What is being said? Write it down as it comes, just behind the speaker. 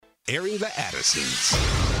airing the Addisons.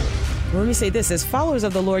 Let me say this, as followers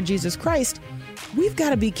of the Lord Jesus Christ, we've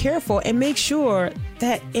got to be careful and make sure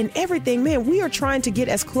that in everything, man, we are trying to get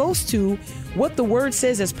as close to what the word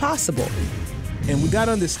says as possible. And we got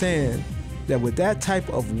to understand that with that type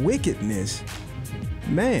of wickedness,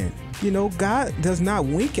 man, God does not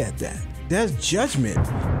wink at that. There's judgment.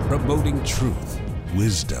 Promoting truth,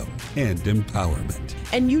 wisdom, and empowerment.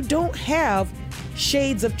 And you don't have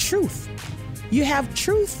shades of truth. You have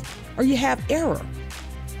truth or you have error.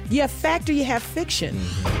 You have fact or you have fiction.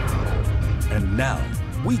 Mm-hmm. And now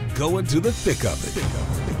we go into the thick of it.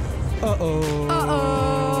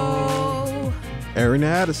 Airing the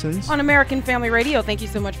Addisons. On American Family Radio, thank you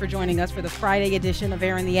so much for joining us for the Friday edition of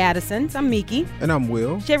Airing the Addisons. I'm Miki. And I'm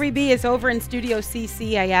Will. Sherry B is over in Studio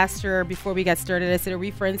CC. I asked her before we got started, I said, are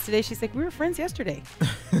we friends today? She's like, we were friends yesterday.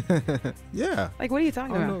 Yeah. Like, what are you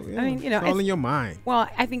talking about? Yeah. I mean, it's all in your mind. Well,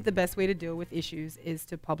 I think the best way to deal with issues is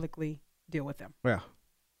to publicly deal with them. Yeah.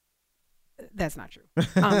 That's not true.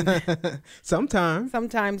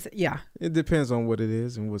 Sometimes, yeah. It depends on what it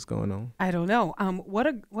is and what's going on. I don't know. What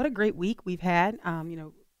a great week we've had.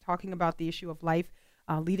 Talking about the issue of life,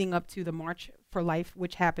 leading up to the March for Life,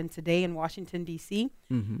 which happened today in Washington, D.C.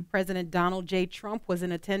 Mm-hmm. President Donald J. Trump was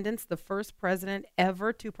in attendance, the first president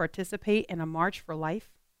ever to participate in a March for Life.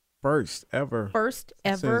 First ever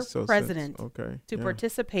president to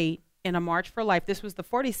participate in a March for Life. This was the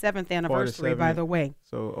 47th anniversary, by the way.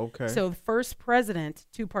 So the first president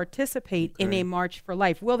to participate in a March for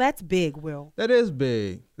Life. Well, that's big, Will. That is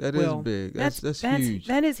big. That's huge.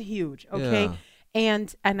 That is huge. Okay. Yeah.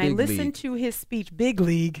 And I listened to his speech, big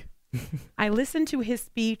league. I listened to his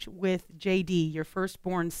speech with JD, your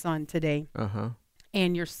firstborn son, today. Uh-huh.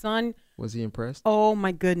 And your son. Was he impressed? Oh,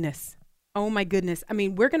 my goodness. I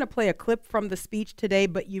mean, we're going to play a clip from the speech today,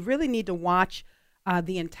 but you really need to watch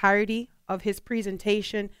the entirety of his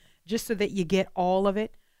presentation just so that you get all of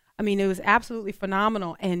it. I mean, it was absolutely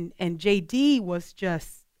phenomenal. And JD was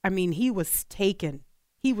just, he was taken.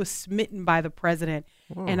 He was smitten by the president.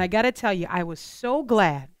 Whoa. And I got to tell you, I was so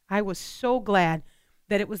glad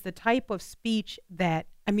that it was the type of speech that,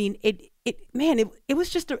 it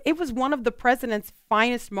was one of the president's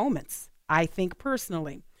finest moments, I think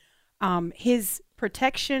personally. His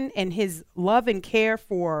protection and his love and care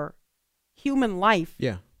for human life,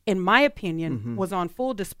 in my opinion, was on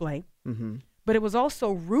full display. Mm-hmm. But it was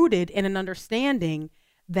also rooted in an understanding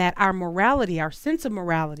that our morality, our sense of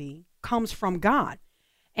morality, comes from God.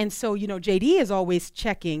 And so, JD is always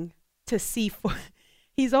checking to see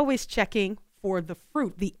he's always checking for the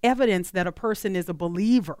fruit, the evidence that a person is a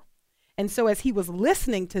believer. And so as he was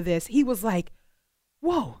listening to this, he was like,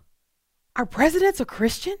 whoa, our president's a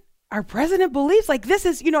Christian? Our president believes like this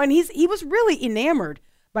is, and he was really enamored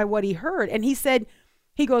by what he heard. And he said,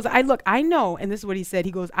 I know, and this is what he said.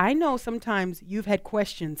 He goes, I know sometimes you've had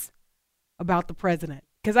questions about the president.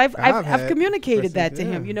 Because I've communicated that to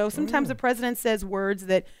him. Sometimes the president says words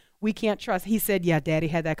that we can't trust. He said, yeah, Daddy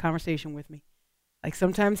had that conversation with me. Like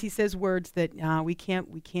sometimes he says words that we can't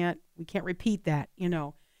repeat that,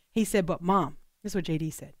 He said, but Mom, this is what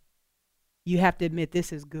JD said. You have to admit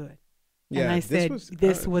this is good. Yeah, and I said,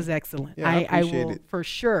 this was excellent. Yeah, I will for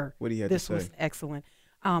sure. What he had this to say. Was excellent.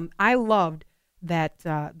 I loved that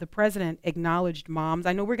the president acknowledged moms.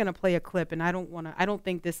 I know we're going to play a clip, and I don't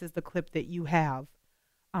think this is the clip that you have.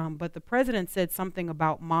 But the president said something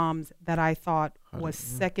about moms that I thought was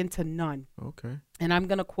second to none. Okay. And I'm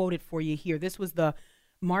going to quote it for you here. This was the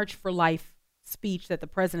March for Life speech that the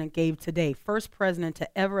president gave today. First president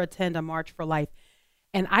to ever attend a March for Life.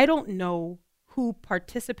 And I don't know who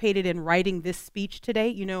participated in writing this speech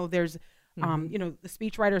today. There's, the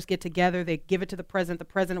speech writers get together, they give it to the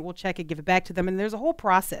president will check it, give it back to them. And there's a whole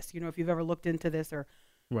process, if you've ever looked into this or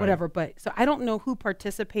whatever. But so I don't know who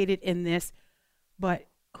participated in this, but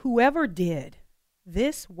whoever did,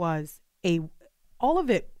 this was all of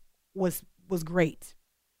it was great,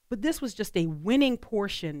 but this was just a winning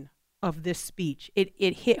portion of this speech. It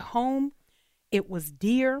hit home. It was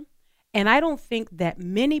dear. And I don't think that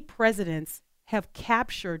many presidents have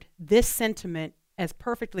captured this sentiment as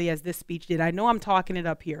perfectly as this speech did. I know I'm talking it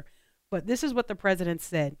up here, but this is what the president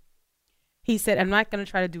said. He said, I'm not going to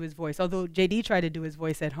try to do his voice, although JD tried to do his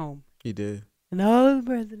voice at home. He did. No,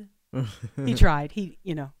 president. He tried.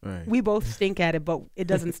 Right. We both stink at it, but it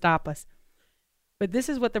doesn't stop us. But this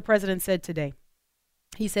is what the president said today.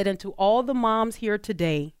 He said, and to all the moms here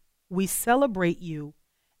today, we celebrate you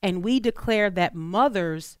and we declare that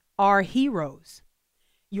mothers are heroes.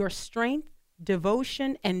 Your strength,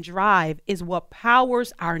 devotion, and drive is what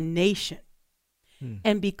powers our nation.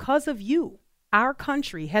 And because of you, our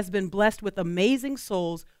country has been blessed with amazing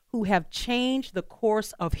souls who have changed the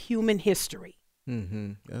course of human history.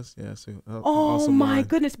 Mm-hmm. That's Oh awesome my line.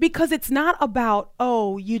 goodness, because it's not about,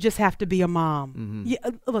 oh, you just have to be a mom. Mm-hmm. Yeah,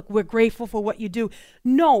 look, we're grateful for what you do.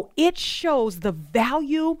 No, it shows the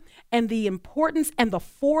value and the importance and the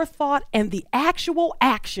forethought and the actual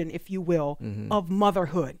action, if you will, of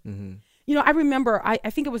motherhood. Mm-hmm. You know, I remember, I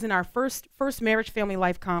think it was in our first Marriage Family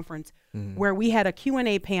Life conference where we had a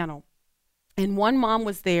Q&A panel. And one mom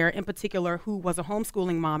was there in particular who was a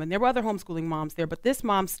homeschooling mom, and there were other homeschooling moms there, but this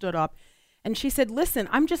mom stood up and she said, listen,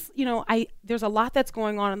 I'm just, there's a lot that's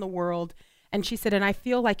going on in the world. And she said, and I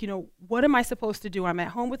feel like, what am I supposed to do? I'm at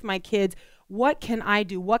home with my kids. What can I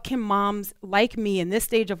do? What can moms like me in this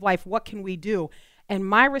stage of life, what can we do? And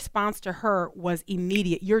my response to her was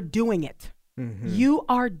immediate. You're doing it. Mm-hmm. You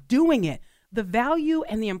are doing it. The value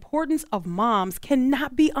and the importance of moms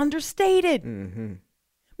cannot be understated. Mm-hmm.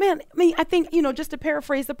 Man, I think, just to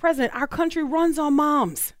paraphrase the president, our country runs on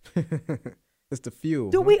moms. It's the fuel.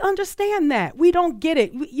 Do we understand that? We don't get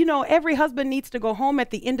it. Every husband needs to go home at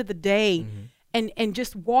the end of the day and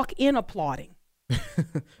just walk in applauding.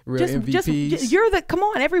 Real MVPs. Come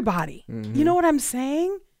on, everybody. Mm-hmm. You know what I'm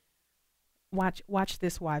saying? Watch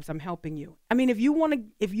this, wives. I'm helping you. I mean, if you want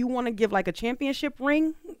to give like a championship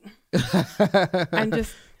ring, I'm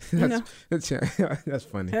just, that's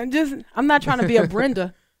funny. I'm not trying to be a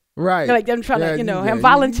Brenda. Right. Like I'm trying to, I'm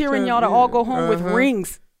volunteering y'all to all go home with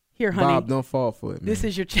rings. Here, honey. Bob, don't fall for it, man. This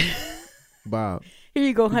is your Bob. Here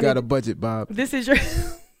you go, honey. You got a budget, Bob. This is your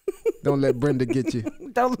Don't let Brenda get you.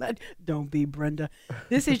 Don't be Brenda.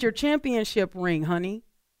 This is your championship ring, honey.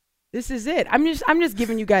 This is it. I'm just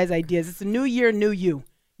giving you guys ideas. It's a new year, new you.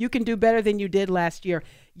 You can do better than you did last year.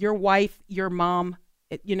 Your wife, your mom,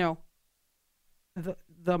 the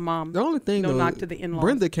mom. The only thing though, knock to the in-laws.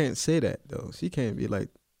 Brenda can't say that though. She can't be like,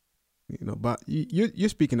 Bob. You're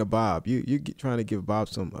speaking to Bob. You're trying to give Bob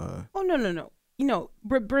some. Oh no.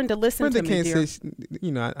 Brenda, listen Brenda to me, can't dear. say.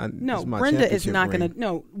 No, Brenda is not going to.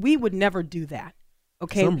 No, we would never do that.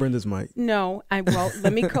 Okay. Some Brendas might. No,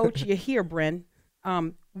 let me coach you here, Bren.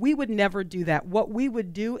 We would never do that. What we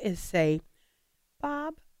would do is say,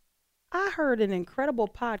 Bob, I heard an incredible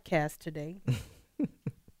podcast today.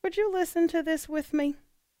 Would you listen to this with me?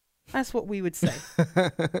 That's what we would say.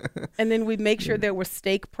 And then we'd make sure there was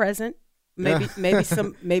steak present, maybe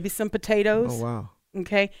some potatoes. Oh, wow.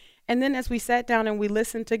 Okay. And then as we sat down and we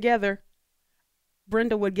listened together,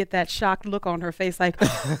 Brenda would get that shocked look on her face like,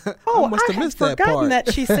 oh, I had forgotten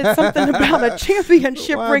that she said something about a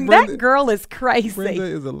championship ring. That girl is crazy. Brenda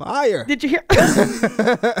is a liar. Did you hear?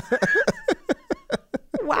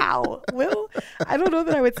 Wow. Well, I don't know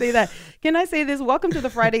that I would say that. Can I say this? Welcome to the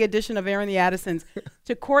Friday edition of Aaron the Addisons.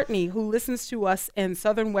 To Courtney, who listens to us in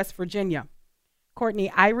Southern West Virginia. Courtney,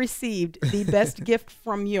 I received the best gift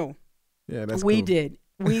from you. Yeah, that's We cool. did.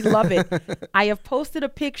 We love it. I have posted a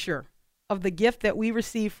picture of the gift that we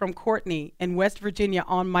received from Courtney in West Virginia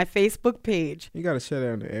on my Facebook page. You got to share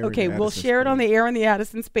that on the Aaron. Okay, we'll share it on the Aaron the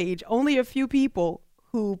Addisons page. Only a few people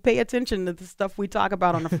who pay attention to the stuff we talk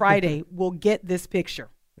about on a Friday will get this picture.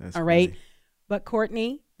 That's all right. funny. But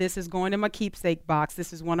Courtney, this is going in my keepsake box.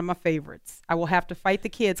 This is one of my favorites. I will have to fight the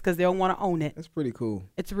kids because they'll want to own it. That's pretty cool.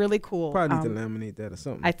 It's really cool. Probably need to laminate that or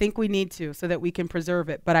something. I think we need to so that we can preserve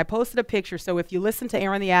it. But I posted a picture. So if you listen to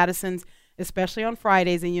Aaron the Addisons, especially on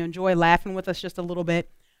Fridays, and you enjoy laughing with us just a little bit,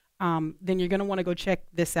 then you're going to want to go check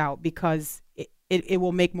this out because it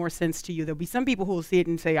will make more sense to you. There'll be some people who will see it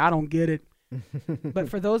and say, I don't get it. But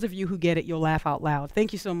for those of you who get it, you'll laugh out loud.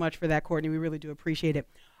 Thank you so much for that, Courtney. We really do appreciate it.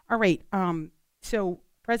 All right. So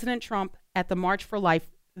President Trump at the March for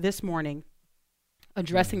Life this morning,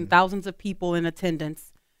 addressing thousands of people in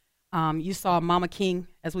attendance. You saw Mama King,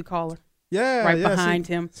 as we call her. Yeah, behind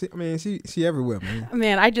him. She everywhere, man.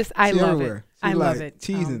 Man, I love everywhere. it. I love it.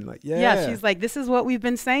 Teasing, Yeah, she's like, this is what we've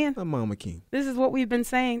been saying. I'm Mama King. This is what we've been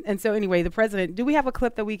saying. And so anyway, the president, do we have a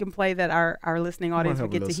clip that we can play that our listening audience will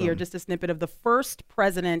get to hear? Just a snippet of the first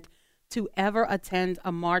president to ever attend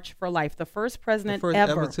a March for Life. The first president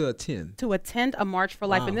ever to attend a March for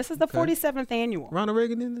Life. Wow, And this is the 47th annual. Ronald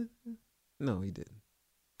Reagan didn't? No, he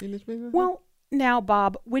didn't. Well, now,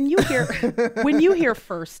 Bob, when you hear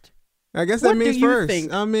first, I guess that what means do you first.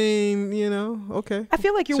 think? I mean, okay. I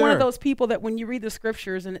feel like you're one of those people that when you read the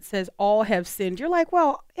scriptures and it says all have sinned, you're like,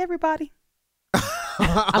 well, everybody.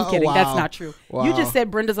 I'm kidding. Wow. That's not true. Wow. You just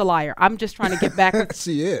said Brenda's a liar. I'm just trying to get back with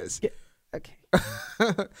She is. Okay.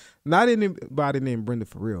 Not anybody named Brenda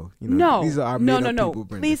for real. No. These are our no. people,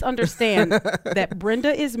 Brenda. Please understand that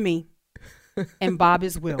Brenda is me and Bob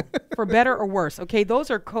is Will, for better or worse. Okay,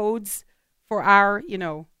 those are codes for our,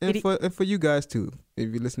 And for you guys too,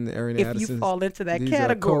 if you listen to Aaron if Addison's, you fall into that these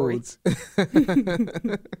category. Are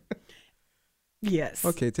codes. Yes.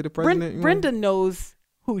 Okay, to the president. Brenda knows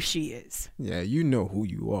who she is. Yeah, you know who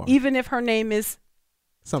you are. Even if her name is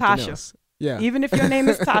Something Tasha. else. Yeah. Even if your name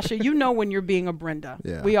is Tasha, you know when you're being a Brenda.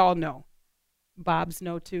 Yeah. We all know. Bob's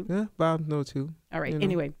know too. Yeah, Bob know too. All right. You know,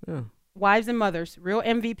 Anyway, yeah. wives and mothers, real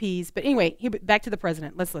MVPs. But anyway, back to the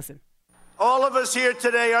president. Let's listen. All of us here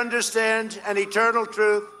today understand an eternal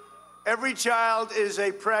truth. Every child is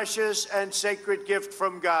a precious and sacred gift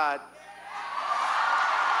from God.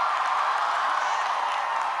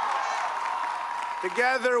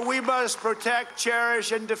 Together, we must protect,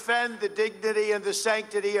 cherish, and defend the dignity and the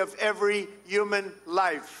sanctity of every human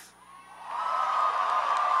life.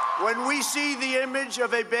 When we see the image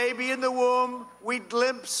of a baby in the womb, we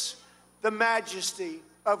glimpse the majesty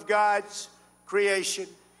of God's creation.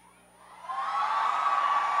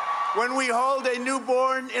 When we hold a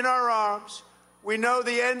newborn in our arms, we know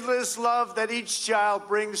the endless love that each child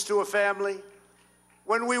brings to a family.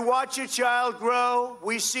 When we watch a child grow,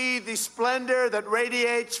 we see the splendor that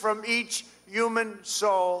radiates from each human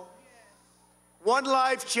soul. One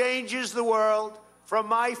life changes the world. From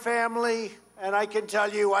my family, and I can tell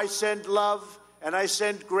you, I send love, and I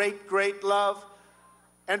send great, great love.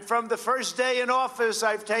 And from the first day in office,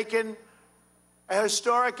 I've taken a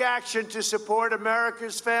historic action to support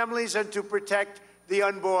America's families and to protect the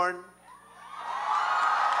unborn.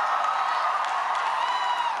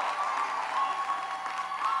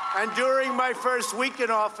 And during my first week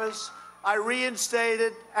in office, I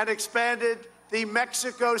reinstated and expanded the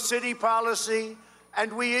Mexico City policy,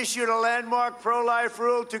 and we issued a landmark pro-life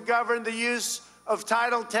rule to govern the use of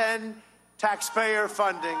Title X taxpayer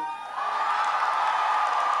funding.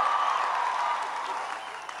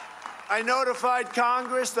 I notified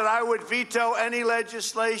Congress that I would veto any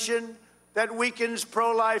legislation that weakens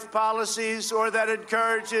pro-life policies or that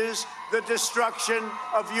encourages the destruction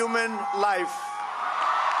of human life.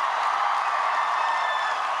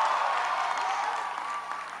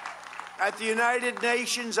 At the United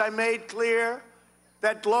Nations, I made clear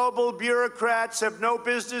that global bureaucrats have no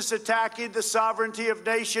business attacking the sovereignty of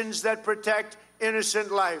nations that protect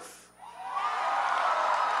innocent life.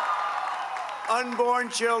 Unborn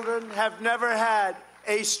children have never had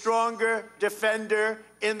a stronger defender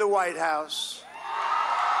in the White House.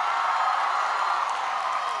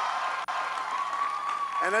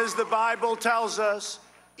 And as the Bible tells us,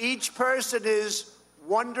 each person is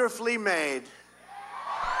wonderfully made.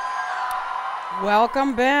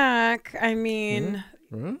 Welcome back. I mean,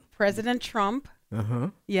 President Trump.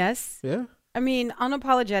 Yes. Yeah. I mean,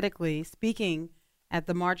 unapologetically speaking at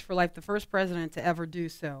the March for Life, the first president to ever do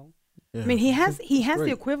so. Yeah. I mean, he has great.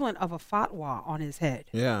 the equivalent of a fatwa on his head.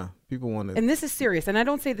 Yeah. People want to. And this is serious. And I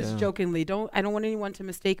don't say this jokingly. I don't want anyone to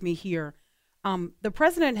mistake me here. The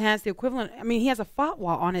president has the equivalent. I mean, he has a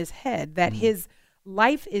fatwa on his head that his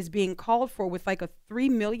life is being called for with like a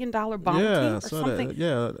 $3 million bounty or something.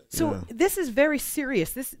 So this is very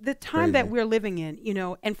serious. The time that we're living in,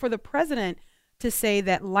 and for the president to say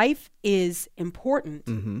that life is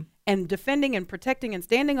important and defending and protecting and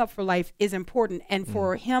standing up for life is important, and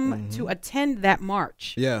for him to attend that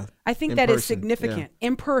march, I think that is significant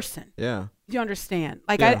in person. Yeah. You understand?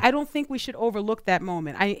 Like, I don't think we should overlook that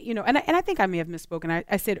moment. And I think I may have misspoken.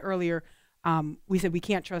 I said earlier, we said we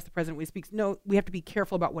can't trust the president when he speaks. No, we have to be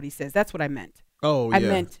careful about what he says. That's what I meant. Oh, I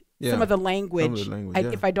meant some of the language.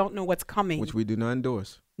 If I don't know what's coming, which we do not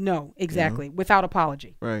endorse. No, exactly, without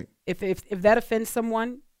apology. Right. If that offends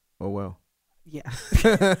someone, oh well. Yeah.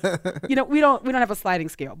 we don't have a sliding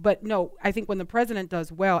scale. But no, I think when the president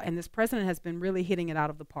does well, and this president has been really hitting it out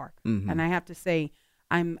of the park, and I have to say,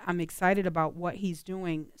 I'm excited about what he's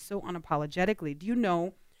doing so unapologetically. Do you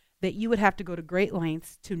know that you would have to go to great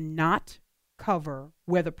lengths to not cover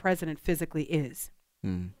where the president physically is?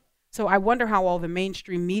 So I wonder how all the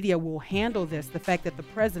mainstream media will handle this, the fact that the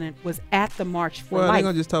president was at the March for Life. Well, they're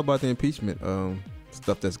going to just talk about the impeachment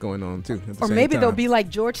stuff that's going on, too. Or maybe they'll be like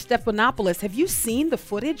George Stephanopoulos. Have you seen the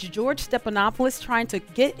footage? George Stephanopoulos trying to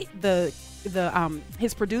get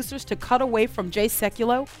his producers to cut away from Jay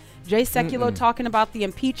Sekulow. Jay Sekulow talking about the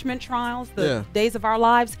impeachment trials, the days of our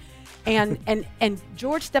lives. And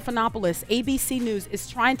George Stephanopoulos, ABC News, is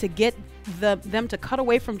trying to get them to cut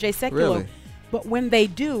away from Jay Sekulow. Really? But when they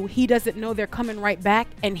do, he doesn't know they're coming right back,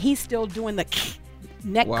 and he's still doing the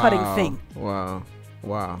neck-cutting thing.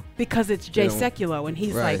 Wow. Because it's Jay Sekulow, and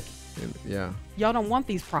he's like, y'all don't want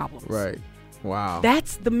these problems. Right. Wow.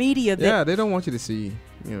 That's the media. They don't want you to see,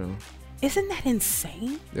 Isn't that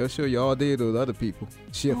insane? They'll show you all day those other people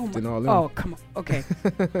shift and all that. Oh, come on. Okay.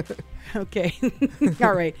 Okay.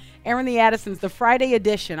 All right. Aaron the Addisons, the Friday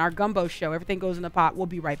edition, our gumbo show. Everything goes in the pot. We'll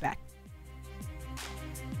be right back.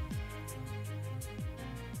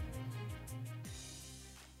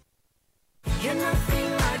 You're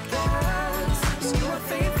nothing like us. You are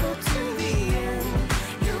faithful to the end.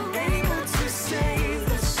 You're able to save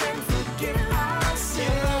us and forgive our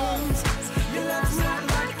sins. Your love's not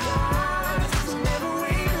like ours. Never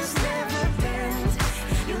wavers, never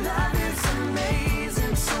bends. Your love is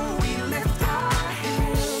amazing, so we lift our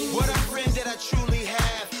hands. What a friend that I truly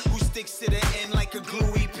have, who sticks to the end like a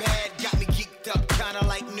gluey pad. Got me geeked up, kinda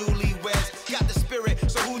like newlyweds. Got the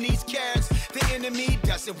spirit, so who needs carrots? The enemy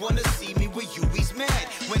doesn't wanna see me with you, he's mad.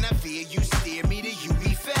 When I fear you, steer me to you,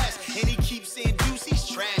 be fast. And he keeps saying Juicy's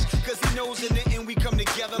trash, cause he knows in the end we come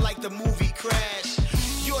together like the movie Crash.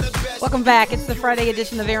 You're the best. Welcome back. It's the Friday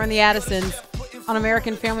edition of Aaron the Addisons on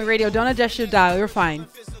American Family Radio. Don't adjust your dial. You're fine.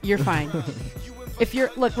 You're fine.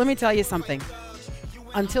 Look, let me tell you something.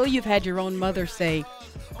 Until you've had your own mother say,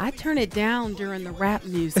 I turn it down during the rap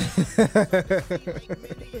music,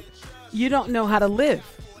 you don't know how to live.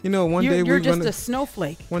 You know, one day you're we're just gonna, a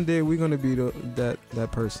snowflake. One day we're gonna be that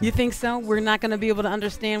person. You think so? We're not going to be able to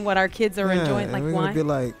understand what our kids are enjoying. Like, we're why? gonna be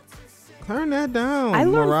like, turn that down. I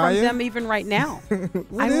learn Mariah. from them even right now.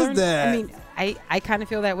 What is that? I mean, I kind of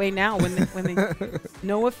feel that way now when they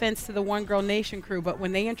no offense to the One Girl Nation crew, but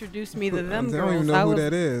when they introduced me to them I girls, don't even know who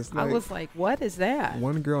that is. I was like, what is that?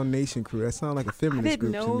 One Girl Nation crew. That sounds like a feminist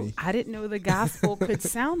group to me. I didn't know the gospel could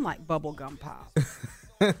sound like bubblegum pop.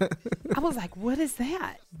 I was like, what is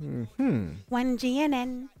that? One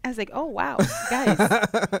GNN. I was like, oh, wow,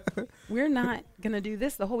 guys, we're not going to do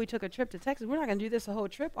this the whole, we took a trip to Texas. We're not going to do this the whole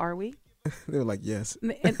trip, are we? They were like, yes.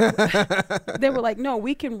 And they were like, no,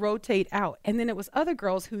 we can rotate out. And then it was other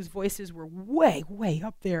girls whose voices were way, way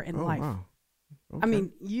up there in life. Wow. Okay. I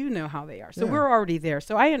mean, you know how they are. So Yeah. we're already there.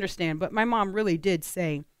 So I understand. But my mom really did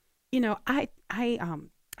say, you know, I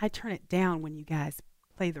turn it down when you guys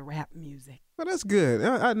play the rap music. Well, that's good.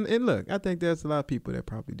 And look, I think there's a lot of people that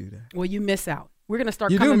probably do that. Well, you miss out. We're gonna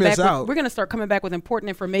start You do coming miss back. out. We're gonna start coming back with important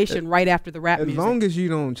information right after the rap As music. long as you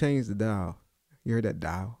don't change the dial. You heard that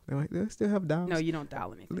dial? They're like, they still have dials? No, you don't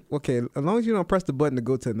dial anything. Okay, as long as you don't press the button to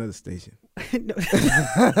go to another station. No.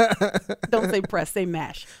 Don't say press, say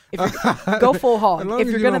mash. If you're, go full hog. As long If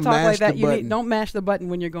as you're you going to don't talk like mash that, the you button. don't mash the button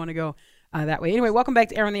when you're going to go that way. Anyway, welcome back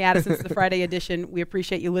to Aaron the Addisons, the Friday edition. We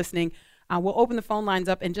appreciate you listening. We'll open the phone lines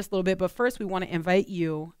up in just a little bit, but first we want to invite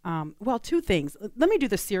you. Well, two things. Let me do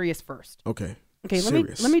the serious first. Okay. Okay,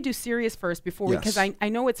 Serious. let me do serious first before because Yes. I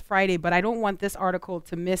know it's Friday, but I don't want this article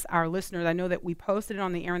to miss our listeners. I know that we posted it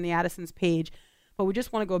on the Aaron the Addisons page, but we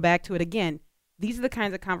just want to go back to it again. These are the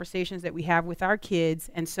kinds of conversations that we have with our kids,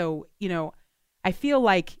 and so I feel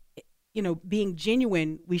like being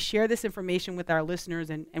genuine, we share this information with our listeners,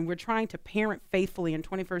 and we're trying to parent faithfully in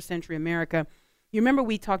 21st century America. You remember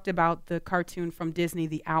we talked about the cartoon from Disney,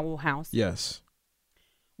 The Owl House? Yes.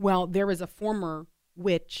 Well, there is a former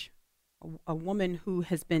witch, a woman who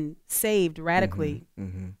has been saved radically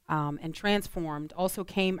and transformed, also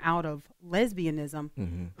came out of lesbianism,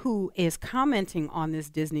 who is commenting on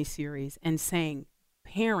this Disney series and saying,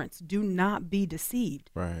 parents, do not be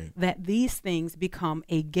deceived Right. that these things become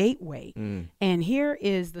a gateway. And here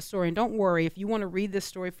is the story. And don't worry, if you want to read this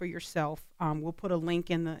story for yourself, we'll put a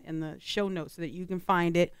link in the show notes so that you can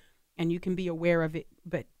find it and you can be aware of it.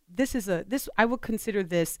 But I would consider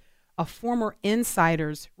this a former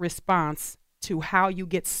insider's response to how you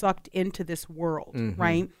get sucked into this world,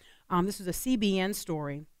 right? This is a CBN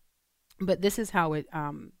story, but this is how it,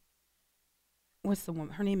 what's the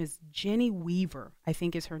woman? Her name is Jenny Weaver, I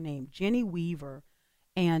think is her name, Jenny Weaver.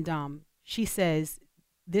 And she says,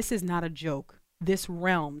 this is not a joke. This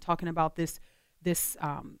realm, talking about this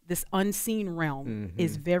unseen realm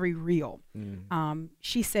is very real.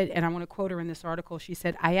 She said, and I want to quote her in this article, she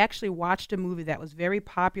said, I actually watched a movie that was very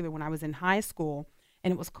popular when I was in high school,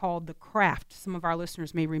 and it was called The Craft. Some of our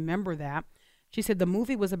listeners may remember that. She said the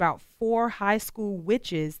movie was about 4 high school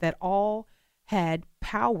witches that all had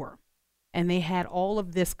power, and they had all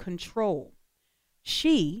of this control.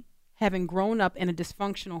 She, having grown up in a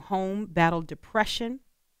dysfunctional home, battled depression,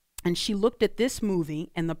 and she looked at this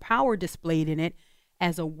movie and the power displayed in it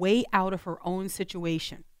as a way out of her own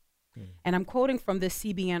situation. And I'm quoting from this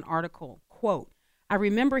CBN article, quote, I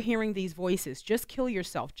remember hearing these voices, just kill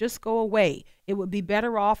yourself, just go away. It would be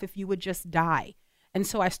better off if you would just die. And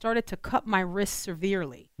so I started to cut my wrists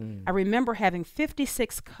severely. I remember having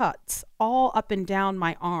 56 cuts all up and down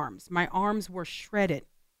my arms. My arms were shredded.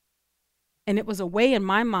 And it was a way in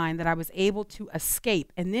my mind that I was able to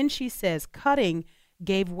escape. And then she says, cutting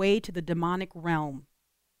gave way to the demonic realm.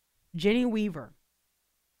 Jenny Weaver,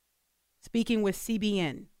 speaking with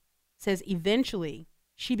CBN, says eventually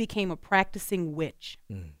she became a practicing witch.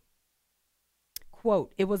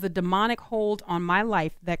 Quote, it was a demonic hold on my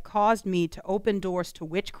life that caused me to open doors to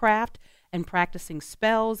witchcraft and practicing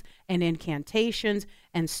spells and incantations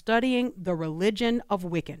and studying the religion of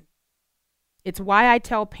Wiccan. It's why I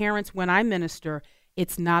tell parents when I minister,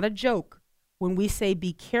 it's not a joke when we say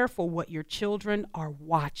be careful what your children are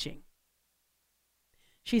watching.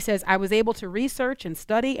 She says, I was able to research and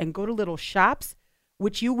study and go to little shops,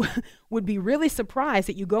 which you would be really surprised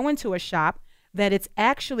that you go into a shop that it's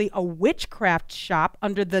actually a witchcraft shop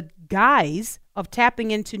under the guise of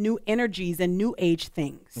tapping into new energies and new age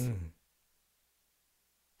things.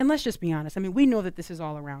 And let's just be honest. I mean, we know that this is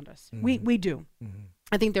all around us. We do.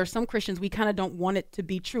 I think there are some Christians, we kind of don't want it to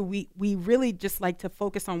be true. We really just like to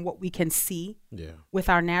focus on what we can see with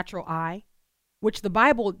our natural eye, which the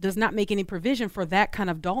Bible does not make any provision for that kind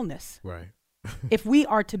of dullness. Right. If we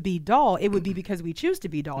are to be dull, it would be because we choose to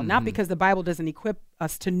be dull, not because the Bible doesn't equip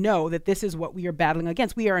us to know that this is what we are battling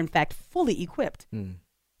against. We are, in fact, fully equipped.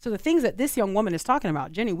 So the things that this young woman is talking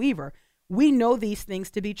about, Jenny Weaver, we know these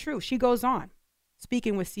things to be true. She goes on,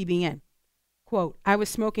 speaking with CBN, quote, I was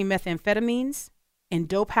smoking methamphetamines in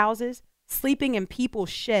dope houses, sleeping in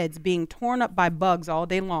people's sheds, being torn up by bugs all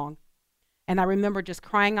day long. And I remember just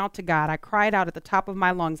crying out to God. I cried out at the top of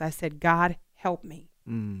my lungs. I said, God, help me.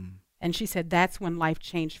 And she said, that's when life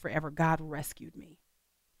changed forever. God rescued me.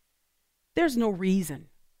 There's no reason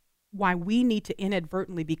why we need to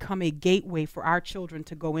inadvertently become a gateway for our children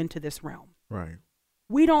to go into this realm. Right.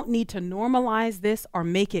 We don't need to normalize this or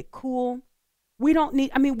make it cool. We don't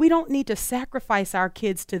need to sacrifice our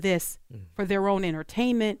kids to this for their own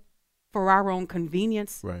entertainment, for our own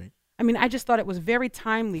convenience. Right. I mean, I just thought it was very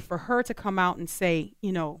timely for her to come out and say,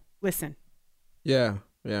 listen. Yeah.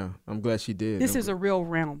 I'm glad she did. This is a real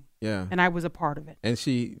realm. Yeah. And I was a part of it. And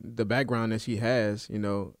the background that she has,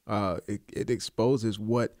 it exposes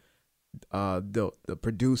what the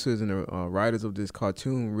producers and the writers of this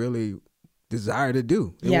cartoon really desire to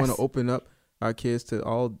do. They want to open up our kids to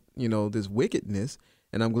all, this wickedness.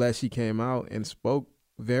 And I'm glad she came out and spoke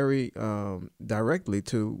very directly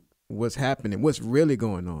to what's happening, what's really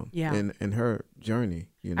going on in her journey.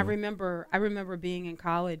 I remember being in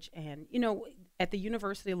college, and, at the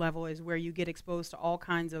university level is where you get exposed to all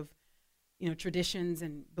kinds of, traditions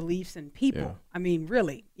and beliefs and people. Yeah. I mean,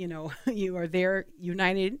 really, you are there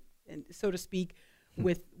united, and so to speak,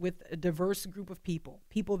 with a diverse group of people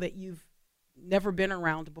that you've never been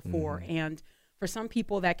around before. And for some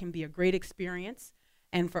people that can be a great experience.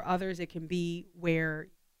 And for others, it can be where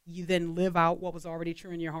you then live out what was already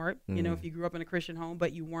true in your heart. If you grew up in a Christian home,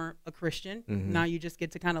 but you weren't a Christian, now you just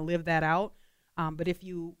get to kind of live that out. But if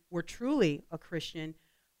you were truly a Christian,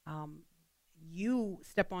 you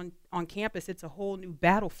step on campus, it's a whole new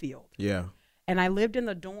battlefield. Yeah. And I lived in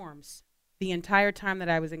the dorms the entire time that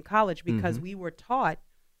I was in college because we were taught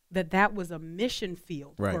that was a mission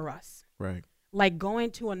field for us. Right. Like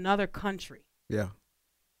going to another country. Yeah.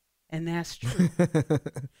 And that's true.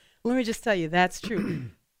 Let me just tell you, that's true.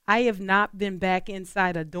 I have not been back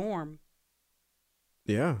inside a dorm.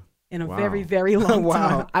 Yeah. In a very, very long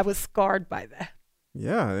time. I was scarred by that.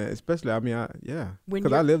 Yeah, especially,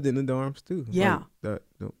 because I lived in the dorms too. Yeah.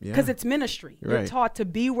 Because it's ministry. Right. You're taught to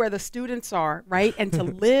be where the students are, right? And to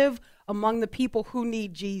live among the people who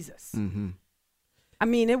need Jesus. I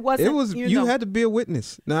mean, you had to be a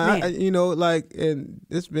witness. Now, and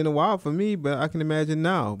it's been a while for me, but I can imagine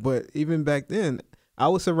now. But even back then, I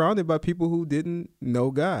was surrounded by people who didn't know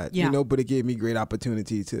God, but it gave me great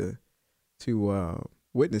opportunity to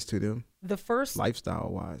witness to them. Lifestyle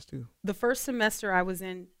wise too. The first semester I was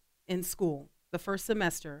in school,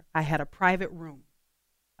 I had a private room.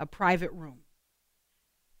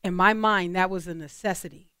 In my mind, that was a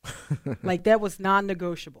necessity. Like that was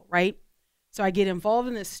non-negotiable, right? So I get involved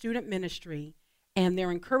in this student ministry, and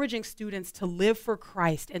they're encouraging students to live for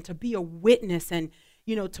Christ and to be a witness, and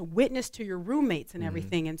to witness to your roommates and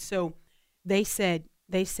everything. And so they said,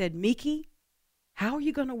 Miki, how are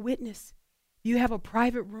you going to witness? You have a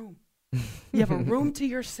private room. You have a room to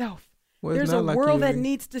yourself. Well, there's a world that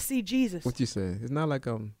needs to see Jesus. What you say? It's not like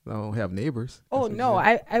I don't have neighbors. Oh no,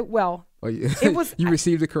 it was. You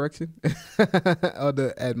received the correction or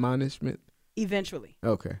the admonishment. Eventually.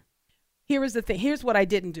 Okay. Here is the thing. Here's what I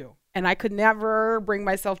didn't do, and I could never bring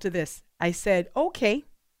myself to this. I said, okay,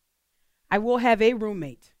 I will have a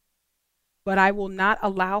roommate, but I will not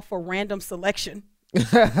allow for random selection.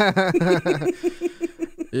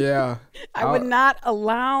 Yeah. I would not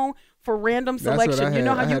allow for random That's what selection. I had. You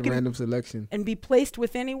know how I you had can random selection. and be placed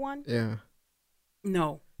with anyone? Yeah.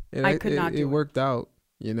 No, And I could not do it. it. Worked out,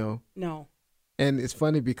 you know. No. And it's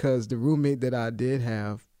funny because the roommate that I did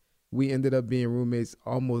have, we ended up being roommates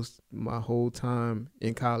almost my whole time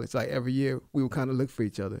in college. Like every year, we would kind of look for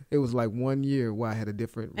each other. It was like 1 year where I had a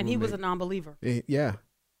different And roommate. he was a non-believer. Yeah.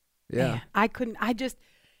 Man, I couldn't. I just,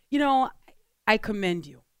 you know, I commend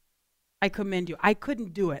you. I commend you. I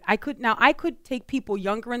couldn't do it. I could take people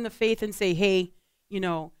younger in the faith and say, hey, you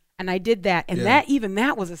know, and I did that. And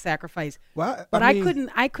that was a sacrifice. Well, But I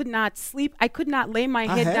mean, I could not sleep. I could not lay my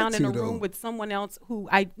head had down in to, a room though. with someone else who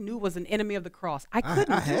I knew was an enemy of the cross. I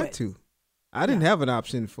couldn't I do had it. to. I didn't have an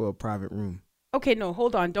option for a private room. Okay, no,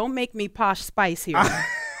 hold on. Don't make me Posh Spice here.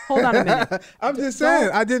 Hold on a minute. I'm just saying,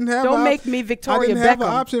 I didn't have. Don't make me Victoria I didn't Beckham. have an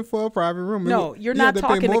option for a private room. No, you're You had not to pay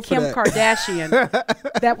talking to more for Kim that.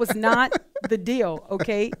 Kardashian. That was not the deal,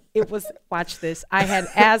 okay? It was, watch this. I had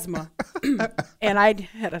asthma, and I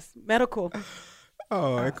had a medical.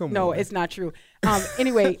 Oh, come on. No, it's not true.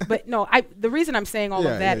 Anyway, but no, the reason I'm saying all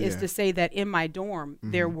Yeah, of that is yeah. to say that in my dorm,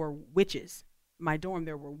 there were witches. My dorm,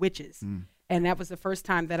 there were witches. And that was the first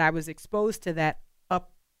time that I was exposed to that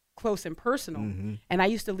up close and personal. And I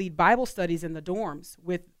used to lead Bible studies in the dorms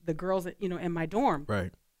with the girls, you know, in my dorm.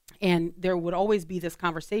 Right. And there would always be this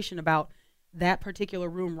conversation about that particular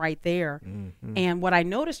room right there. And what I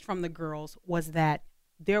noticed from the girls was that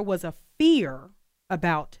there was a fear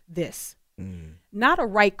about this. Not a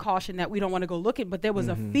right caution that we don't want to go looking, but there was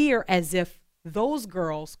a fear as if those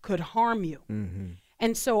girls could harm you.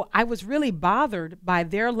 And so I was really bothered by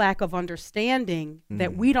their lack of understanding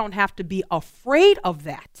that we don't have to be afraid of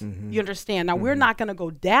that. You understand? Now, we're not going to go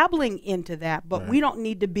dabbling into that, but we don't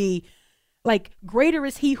need to be like, greater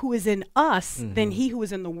is he who is in us than he who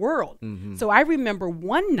is in the world. So I remember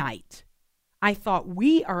one night, I thought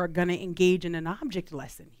we are going to engage in an object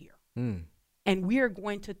lesson here. And we are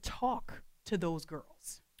going to talk to those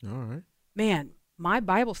girls. All right. Man, my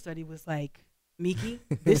Bible study was like, Miki,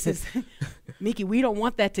 this is, Miki, we don't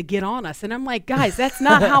want that to get on us. And I'm like, guys, that's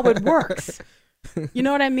not how it works. You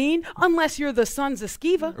know what I mean? Unless you're the sons of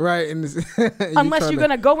Sceva. Right. And Unless you're going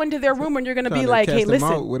to go into their room and you're going to be like, hey,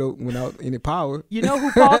 listen. Without any power. You know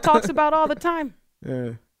who Paul talks about all the time?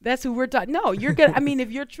 Yeah. That's who we're talking. No, you're going to, I mean,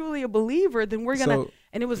 if you're truly a believer, then we're going to,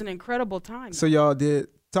 and it was an incredible time. So y'all did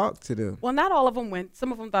talk to them. Well, not all of them went.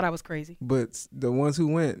 Some of them thought I was crazy. But the ones who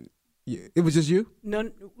went, it was just you? No,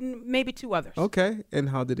 maybe two others. Okay. And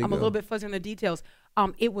how did it go? I'm a little bit fuzzy on the details.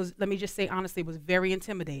 It was, let me just say honestly, it was very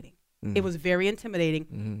intimidating. It was very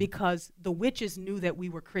intimidating because the witches knew that we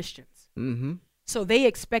were Christians. So they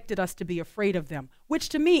expected us to be afraid of them, which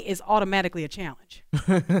to me is automatically a challenge.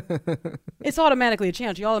 It's automatically a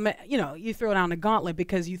challenge. You throw down the gauntlet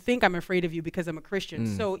because you think I'm afraid of you because I'm a Christian.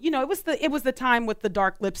 So, it was the time with the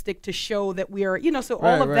dark lipstick to show that we are, so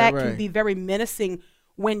all of that can be very menacing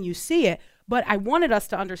when you see it. But I wanted us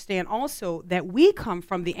to understand also that we come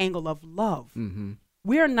from the angle of love.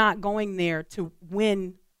 We're not going there to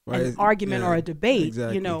win an argument or a debate,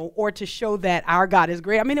 or to show that our God is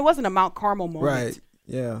great. I mean, it wasn't a Mount Carmel moment. Right.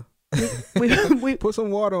 Yeah. We put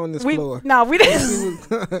some water on this floor. No, we didn't.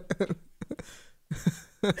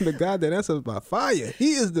 The God that answers by fire.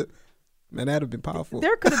 He is the man. That'd have been powerful.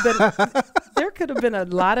 There could have been a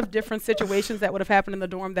lot of different situations that would have happened in the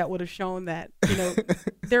dorm that would have shown that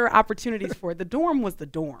there are opportunities for it. The dorm was the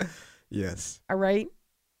dorm. Yes. All right.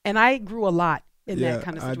 And I grew a lot in that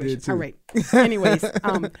kind of situation. I did too. All right. Anyways,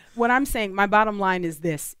 what I'm saying, my bottom line is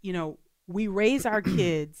this, we raise our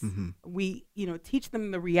kids, we, teach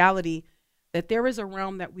them the reality that there is a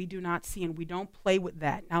realm that we do not see and we don't play with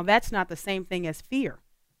that. Now, that's not the same thing as fear.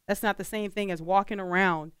 That's not the same thing as walking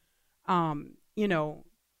around,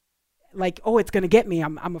 like, oh, it's going to get me.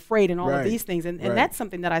 I'm afraid and all of these things. And that's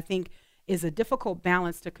something that I think is a difficult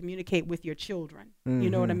balance to communicate with your children. You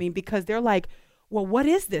know what I mean? Because they're like, well, what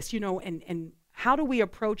is this? And how do we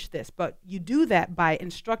approach this? But you do that by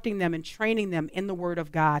instructing them and training them in the Word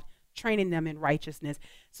of God, training them in righteousness.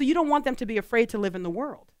 So you don't want them to be afraid to live in the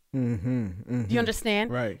world. Do you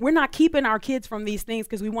understand? Right. We're not keeping our kids from these things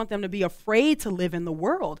because we want them to be afraid to live in the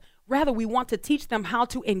world. Rather, we want to teach them how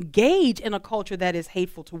to engage in a culture that is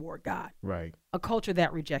hateful toward God. Right. A culture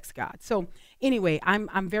that rejects God. So anyway,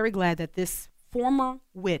 I'm very glad that this former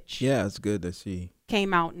witch it's good that she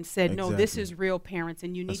came out and said, no, this Exactly. is real, parents,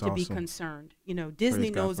 and you need That's to be awesome. concerned.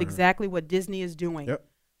 Disney Praise God knows for her. exactly what Disney is doing Yep.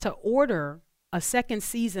 to order a second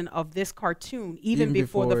season of this cartoon even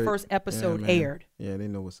before the it- first episode man. aired. Yeah, they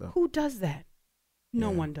know what's up. Who does that? No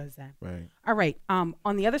one does that. Right. All right. On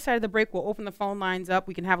the other side of the break, we'll open the phone lines up.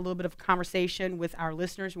 We can have a little bit of a conversation with our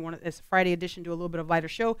listeners. We want to, it's a Friday edition, do a little bit of lighter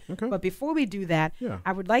show. Okay. But before we do that,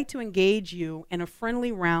 I would like to engage you in a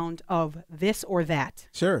friendly round of this or that.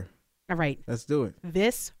 Sure. All right. Let's do it.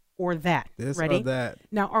 This or that. This Ready? or that.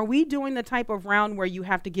 Now, are we doing the type of round where you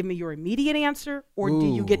have to give me your immediate answer, or do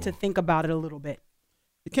you get to think about it a little bit?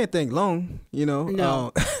 You can't think long, you know.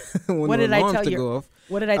 No. When What the did I alarms tell to you? go off.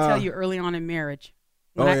 What did I tell you early on in marriage?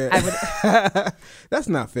 When Oh, yeah. I would That's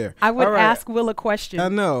not fair. I would All right. ask Will a question. I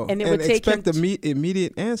know. And it would take expect him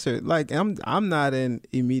immediate answer. Like I'm not an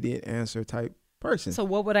immediate answer type person. So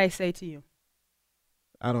what would I say to you?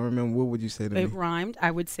 I don't remember. What would you say to me? It rhymed.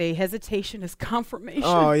 I would say hesitation is confirmation.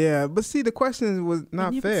 Oh yeah, but see, the question was not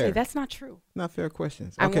and you fair. Could say, that's not true. Not fair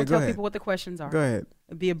questions. I Okay, won't go tell ahead. people what the questions are. Go ahead.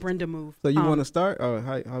 It'd be a Brenda move. So you want to start, or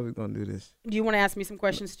how are we gonna do this? Do you want to ask me some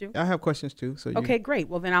questions too? I have questions too. So Okay, great.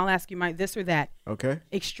 Well, then I'll ask you my this or that. Okay.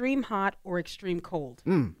 Extreme hot or extreme cold?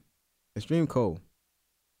 Extreme cold.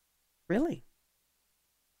 Really?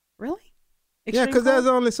 Really? Yeah, Extreme because there's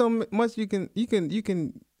cold? only so much you can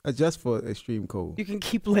adjust for extreme cold. You can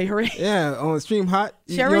keep layering. Yeah, on extreme hot,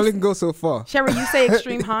 you Sherry- only can go so far. Sherry, you say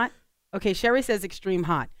extreme hot? Okay, Sherry says extreme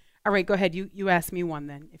hot. All right, go ahead. You ask me one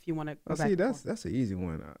then, if you want to go back. See, and forth. that's an easy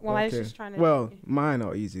one. Well, I was just trying to- Well, mine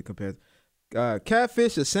are easy compared.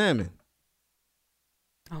 Catfish or salmon?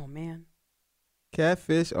 Oh man,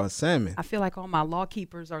 Catfish or salmon? I feel like all my law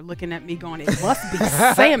keepers are looking at me going, "It must be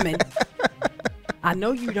salmon." I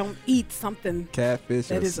know you don't eat something Catfish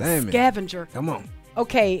that or is salmon? a scavenger. Come on.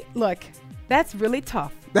 Okay, look, that's really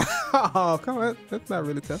tough. Oh, come on. That's not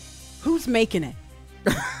really tough. Who's making it?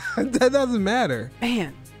 That doesn't matter.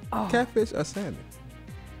 Man, oh, Catfish or salmon?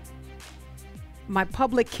 my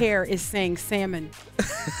public care is saying salmon,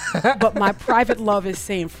 but my private love is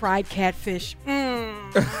saying fried catfish.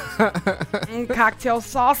 Cocktail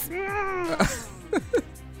sauce.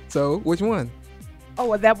 So, which one? Oh,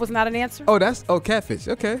 well, that was not an answer? Oh, catfish.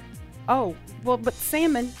 Okay. Oh, well, but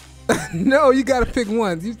salmon. No, you got to pick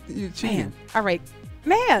one. You cheating. Man, all right.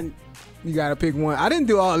 Man, You got to pick one. I didn't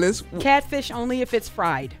do all this. catfish only if it's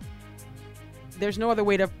fried. There's no other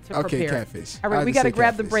way to Okay, prepare. catfish. All right, I'll we just got to say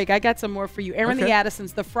grab the catfish. break. I got some more for you. Aaron the Okay.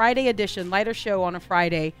 Addisons, the Friday edition, lighter show on a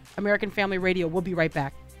Friday, American Family Radio. We'll be right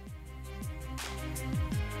back.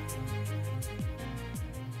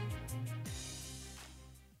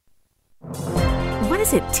 What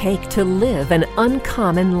does it take to live an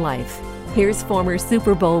uncommon life? Here's former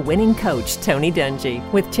Super Bowl winning coach Tony Dungy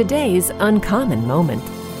with today's uncommon moment.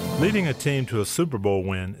 Leading a team to a Super Bowl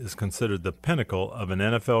win is considered the pinnacle of an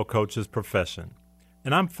NFL coach's profession,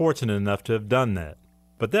 and I'm fortunate enough to have done that.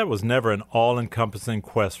 But that was never an all-encompassing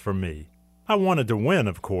quest for me. I wanted to win,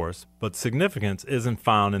 of course, but significance isn't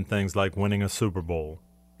found in things like winning a Super Bowl.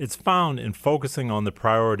 It's found in focusing on the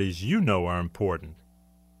priorities you know are important.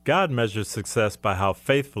 God measures success by how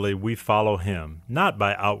faithfully we follow Him, not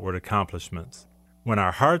by outward accomplishments. When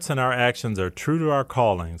our hearts and our actions are true to our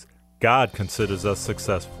callings, God considers us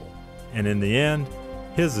successful. And in the end,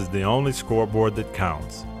 His is the only scoreboard that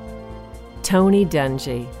counts. Tony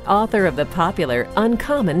Dungy, author of the popular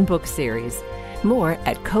Uncommon book series. More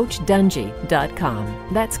at CoachDungy.com.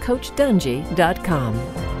 That's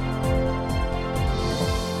CoachDungy.com.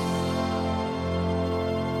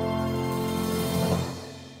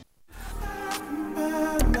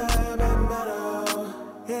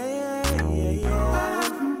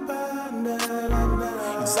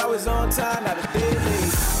 He's always on time, not a day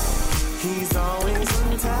late. He's always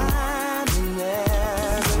on time and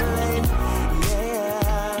never late.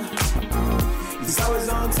 Yeah. He's always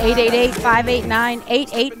on time.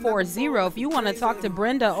 888-589-8840 if you want to talk to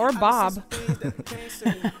Brenda or Bob.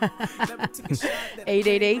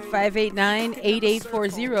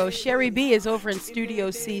 888-589-8840. Sherry B is over in Studio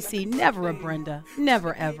CC. Never a Brenda.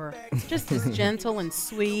 Never, ever. Just as gentle and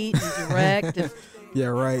sweet and direct. And Yeah,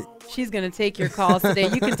 right. she's going to take your calls today.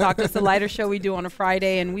 You can talk to us, the lighter show we do on a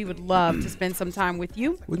Friday, and we would love to spend some time with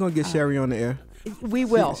you. We're going to get Sherry on the air. We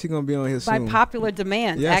will. She's going to be on here By soon. popular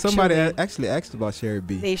demand. Yeah, actually. somebody actually asked about Sherry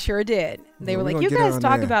B. They sure did. They Yeah, were we're like, gonna you get her guys on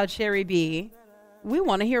talk there." about Sherry B. We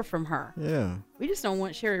want to hear from her. Yeah. We just don't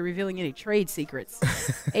want Sherry revealing any trade secrets.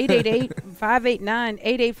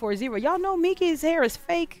 888-589-8840. Y'all know Miki's hair is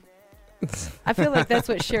fake. I feel like that's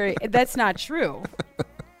what Sherry, that's not true.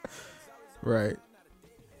 Right.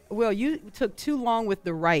 Well, you took too long with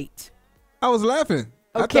the right. I was laughing.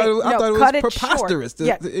 Okay, I thought it cut was it preposterous short.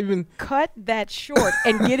 Yeah. to even. Cut that short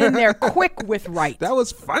and get in there quick with right. That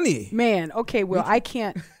was funny. Man, okay, well, I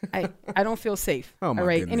can't, I don't feel safe. Oh, my All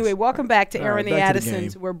right, goodness. anyway, welcome back to All Aaron right, the back to the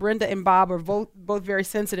Addisons, game. where Brenda and Bob are both very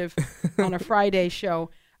sensitive on a Friday show.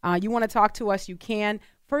 You want to talk to us, you can.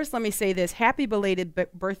 First, let me say this. Happy belated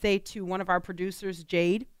birthday to one of our producers,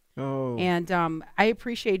 Jade. Oh. And I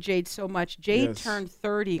appreciate Jade so much. Jade Yes. turned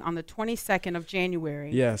 30 on the 22nd of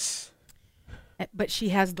January. Yes. But she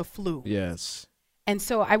has the flu. Yes. And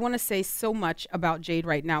so I want to say so much about Jade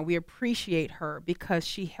right now. We appreciate her because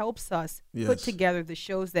she helps us put Yes. together the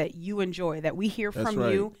shows that you enjoy, that we hear That's from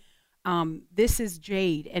right. you. This is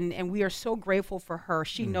Jade, and we are so grateful for her.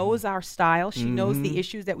 She knows our style. She knows the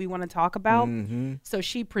issues that we want to talk about. So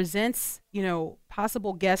she presents,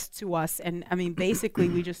 possible guests to us. And I mean, basically,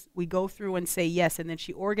 we go through and say yes, and then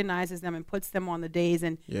she organizes them and puts them on the days.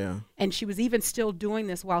 And she was even still doing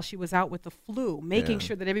this while she was out with the flu, making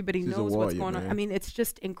sure that everybody She's a knows what's warrior, going on. man. I mean, it's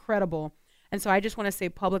just incredible. And so I just want to say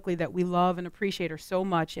publicly that we love and appreciate her so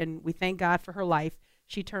much, and we thank God for her life.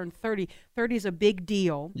 She turned 30. 30 is a big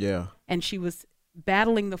deal. Yeah. And she was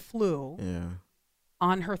battling the flu Yeah.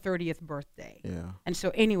 on her 30th birthday. Yeah. And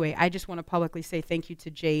so anyway, I just want to publicly say thank you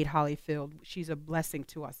to Jade Hollyfield. She's a blessing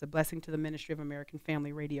to us, a blessing to the Ministry of American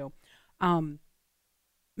Family Radio.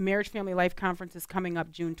 Marriage Family Life Conference is coming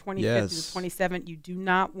up June 25th to the 27th. You do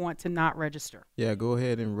not want to not register. Yeah, go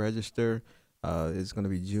ahead and register. It's going to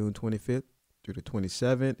be June 25th through the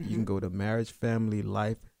 27th. You can go to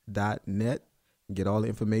marriagefamilylife.net and get all the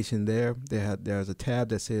information there. There's a tab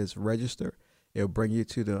that says register. It'll bring you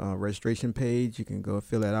to the registration page. You can go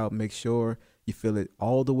fill that out. Make sure you fill it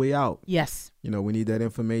all the way out. Yes. We need that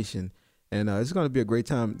information. And it's going to be a great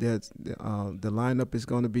time. The lineup is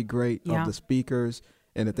going to be great of the speakers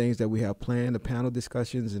and the things that we have planned, the panel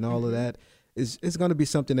discussions and all of that. It's going to be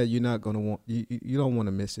something that you're not going to want. You don't want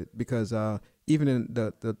to miss it because even in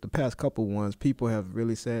the past couple ones, people have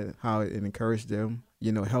really said how it encouraged them,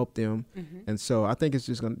 helped them. And so I think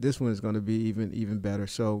this one is going to be even better.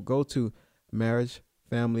 So go to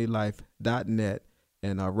marriagefamilylife.net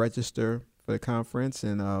and register for the conference.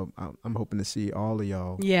 And I'm hoping to see all of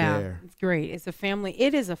y'all there. It's great. It is a family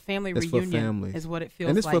reunion. For families. Is what it feels like.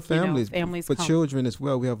 And it's for families. Families for come. children as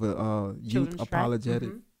well. We have a youth Children's apologetic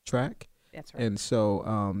track. That's right. And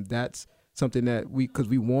so that's something that because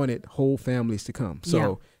we wanted whole families to come.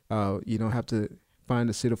 So you don't have to find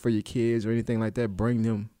a sitter for your kids or anything like that. Bring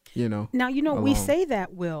them, Now, we along. say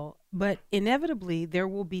that, Will, but inevitably there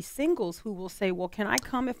will be singles who will say, well, can I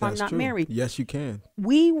come if I'm not true. married? Yes, you can.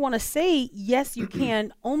 We want to say, yes, you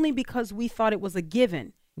can, only because we thought it was a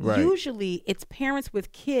given. Right. Usually it's parents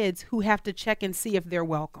with kids who have to check and see if they're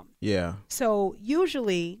welcome. Yeah. So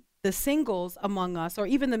usually the singles among us, or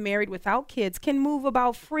even the married without kids, can move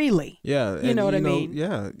about freely. Yeah. You know what I mean?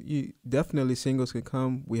 Yeah. Definitely singles can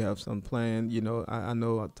come. We have some planned. I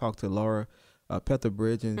know I talked to Laura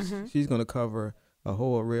Petherbridge, and she's going to cover a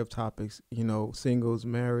whole array of topics, singles,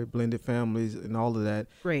 married, blended families, and all of that.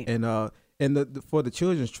 Great. And for the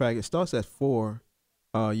children's track, it starts at 4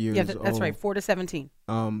 years old. Yeah, that's right, 4 to 17.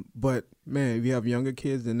 But, man, if you have younger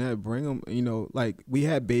kids than that, bring them, like we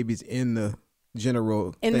had babies in the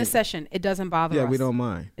general In thing. the session, it doesn't bother us. Yeah, we don't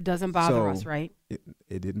mind. It doesn't bother us, right?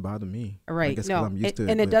 It didn't bother me. Right. I guess 'cause No, I'm used to it.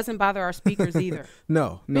 and it doesn't bother our speakers either.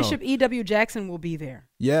 No. Bishop E.W. Jackson will be there.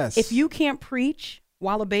 Yes. If you can't preach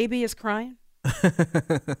while a baby is crying.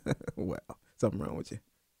 Well, something wrong with you.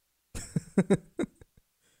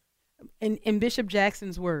 In Bishop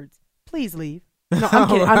Jackson's words, please leave. No, I'm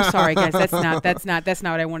kidding. I'm sorry, guys. That's not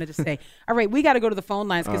what I wanted to say. All right, we got to go to the phone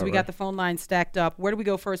lines because we got the phone lines stacked up. Where do we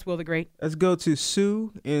go first, Will the Great? Let's go to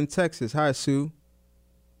Sue in Texas. Hi, Sue.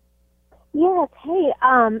 Yes. Hey,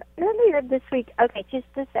 earlier this week,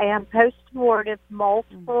 just to say I'm post-abortive,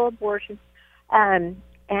 multiple abortions,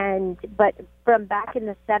 but from back in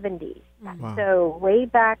the 70s. Wow. So way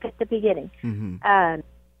back at the beginning.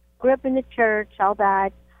 Grew up in the church, all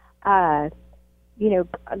that.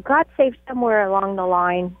 Got saved somewhere along the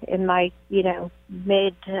line in my,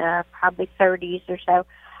 mid, probably 30s or so.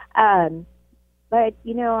 But,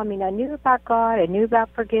 I knew about God. I knew about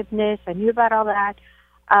forgiveness. I knew about all that.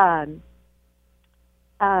 I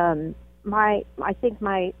think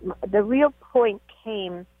the real point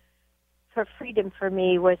came for freedom for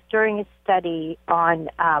me was during a study on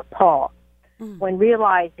Paul, when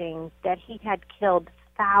realizing that he had killed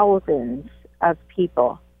thousands of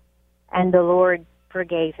people, and the Lord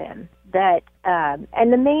forgave him.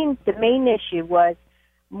 And the main issue was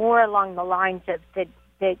more along the lines of that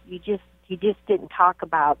you just didn't talk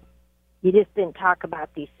about these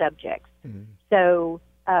subjects. So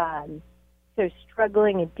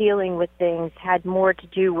struggling and dealing with things had more to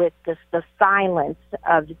do with the silence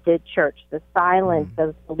of the church, the silence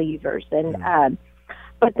of believers, and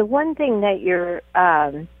but the one thing that your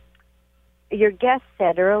guest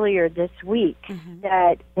said earlier this week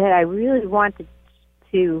that I really wanted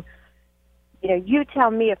to you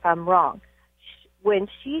tell me if I'm wrong. When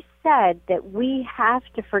she said that we have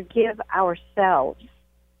to forgive ourselves,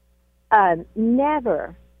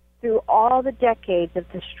 never through all the decades of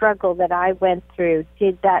the struggle that I went through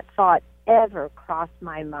did that thought ever cross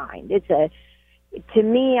my mind. To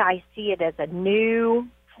me, I see it as a new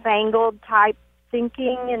fangled type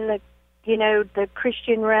thinking in the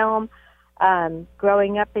Christian realm.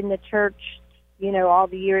 Growing up in the church, all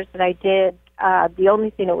the years that I did, the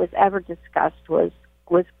only thing that was ever discussed was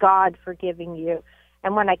God forgiving you.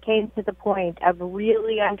 And when I came to the point of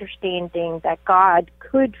really understanding that God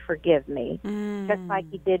could forgive me, just like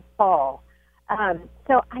He did Paul,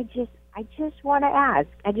 so I just want to ask,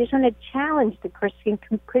 I just want to challenge the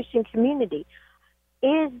Christian community: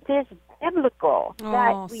 is this biblical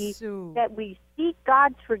that we seek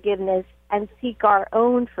God's forgiveness and seek our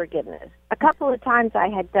own forgiveness? A couple of times I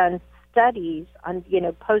had done studies on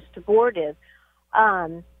post-abortive,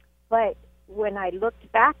 but when I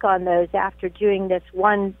looked back on those after doing this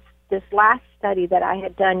last study that I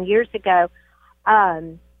had done years ago,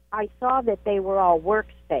 I saw that they were all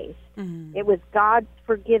works-based. Mm-hmm. It was God's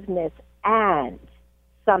forgiveness and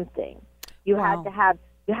something. You had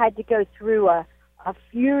to go through a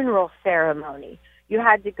funeral ceremony. You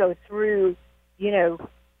had to go through,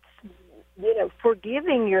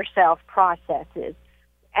 forgiving yourself processes.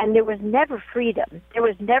 And there was never freedom. There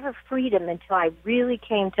was never freedom until I really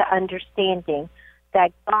came to understanding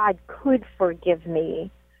that God could forgive me,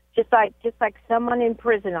 just like someone in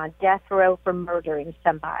prison on death row for murdering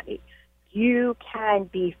somebody. You can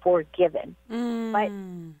be forgiven. But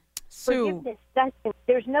forgiveness doesn't.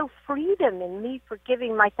 There's no freedom in me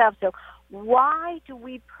forgiving myself. So why do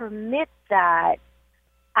we permit that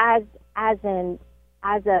as a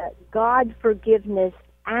God forgiveness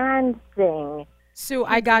and thing? Sue,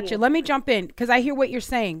 I got you. Let me jump in because I hear what you're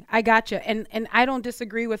saying. I got you. And I don't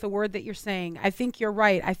disagree with a word that you're saying. I think you're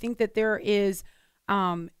right. I think that there is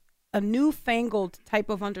a newfangled type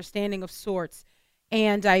of understanding of sorts.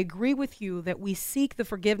 And I agree with you that we seek the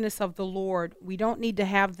forgiveness of the Lord. We don't need to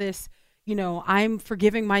have this, I'm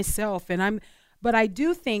forgiving myself. But I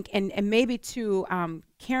do think, and maybe to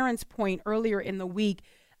Karen's point earlier in the week,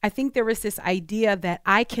 I think there is this idea that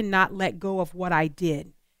I cannot let go of what I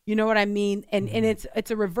did. You know what I mean? And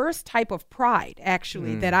it's a reverse type of pride,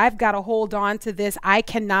 actually, that I've got to hold on to this. I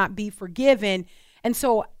cannot be forgiven. And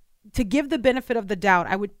so to give the benefit of the doubt,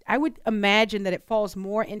 I would imagine that it falls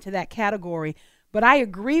more into that category. But I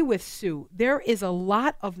agree with Sue. There is a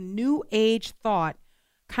lot of new age thought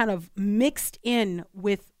kind of mixed in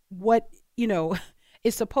with what,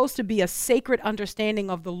 is supposed to be a sacred understanding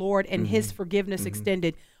of the Lord and His forgiveness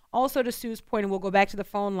extended. Also to Sue's point, and we'll go back to the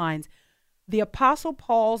phone lines, the Apostle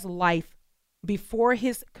Paul's life before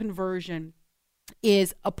his conversion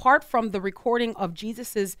is, apart from the recording of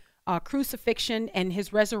Jesus's crucifixion and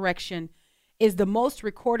his resurrection, is the most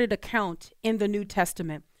recorded account in the New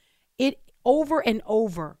Testament. It over and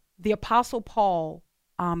over, the Apostle Paul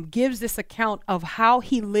gives this account of how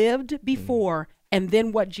he lived before and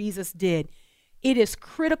then what Jesus did. It is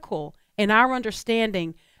critical in our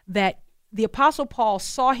understanding that the Apostle Paul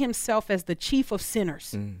saw himself as the chief of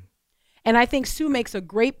sinners. And I think Sue makes a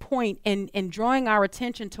great point in drawing our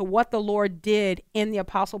attention to what the Lord did in the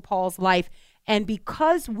Apostle Paul's life. And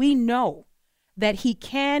because we know that he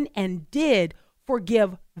can and did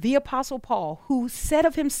forgive the Apostle Paul, who said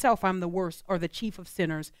of himself, I'm the worst or the chief of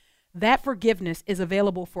sinners, that forgiveness is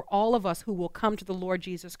available for all of us who will come to the Lord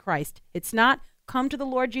Jesus Christ. It's not come to the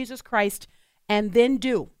Lord Jesus Christ and then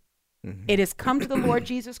do. It is come to the Lord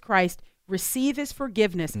Jesus Christ, receive his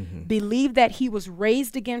forgiveness, believe that he was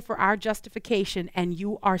raised again for our justification, and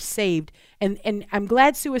you are saved. And I'm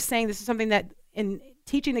glad Sue is saying this is something that in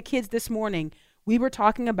teaching the kids this morning, we were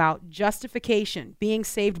talking about justification, being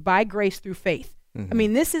saved by grace through faith. I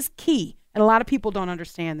mean, this is key, and a lot of people don't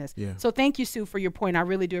understand this. So thank you, Sue, for your point. I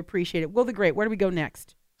really do appreciate it. Will the Great, where do we go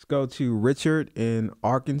next? Let's go to Richard in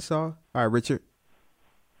Arkansas. Hi, Richard.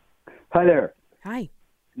 Hi there. Hi.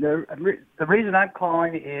 The reason I'm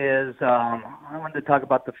calling is I wanted to talk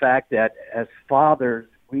about the fact that as fathers,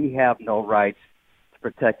 we have no rights to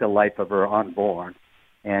protect the life of our unborn.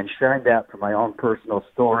 And sharing that from my own personal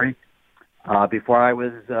story, before I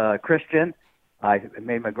was a Christian, I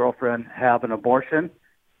made my girlfriend have an abortion.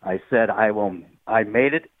 I said, I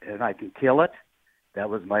made it and I can kill it. That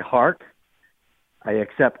was my heart. I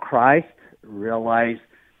accept Christ, realize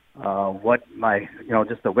what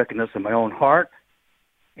just the wickedness of my own heart.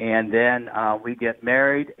 And then we get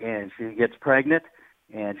married, and she gets pregnant,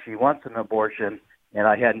 and she wants an abortion, and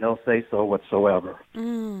I had no say-so whatsoever.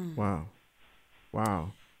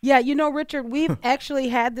 Wow. Yeah, Richard, we've actually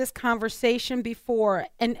had this conversation before,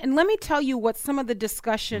 and let me tell you what some of the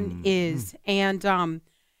discussion is. And,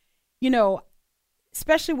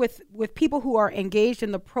 especially with people who are engaged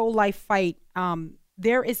in the pro-life fight,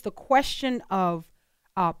 there is the question of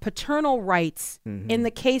paternal rights in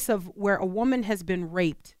the case of where a woman has been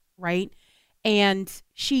raped, right? And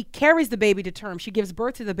she carries the baby to term. She gives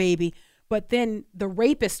birth to the baby, but then the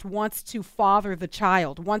rapist wants to father the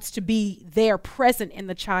child, wants to be there present in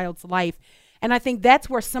the child's life. And I think that's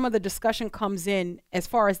where some of the discussion comes in as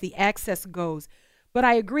far as the access goes. But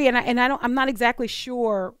I agree, I'm not exactly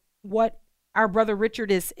sure what our brother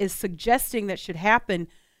Richard is suggesting that should happen.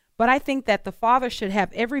 But I think that the father should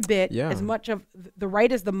have every bit as much of the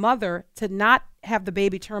right as the mother to not have the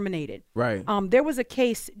baby terminated. Right. There was a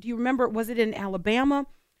case, do you remember, was it in Alabama,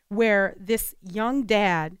 where this young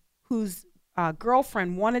dad whose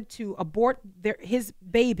girlfriend wanted to abort his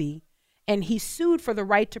baby, and he sued for the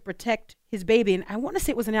right to protect his baby. And I want to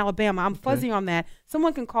say it was in Alabama. I'm fuzzy on that.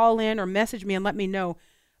 Someone can call in or message me and let me know.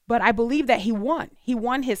 But I believe that he won. He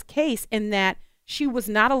won his case in that she was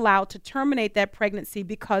not allowed to terminate that pregnancy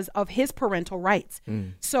because of his parental rights.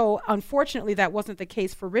 So unfortunately, that wasn't the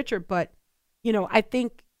case for Richard. But, I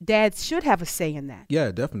think dads should have a say in that.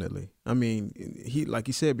 Yeah, definitely. I mean, he, like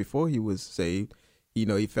you said before he was saved,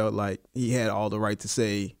 he felt like he had all the right to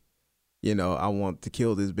say, I want to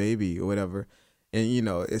kill this baby or whatever. And,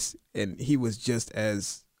 and he was just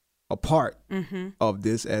as a part of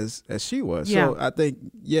this as she was. Yeah. So I think,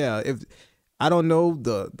 if I don't know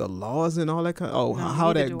the laws and all that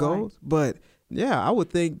how that goes, but I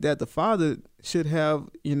would think that the father should have,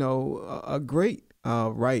 a great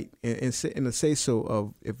right and a say so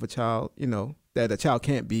of if a child, that a child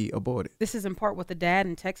can't be aborted. This is in part what the dad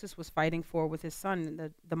in Texas was fighting for with his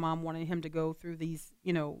son. The mom wanted him to go through these,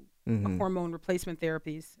 hormone replacement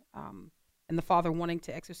therapies, and the father wanting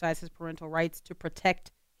to exercise his parental rights to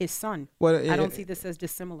protect his son. Well, I don't see this as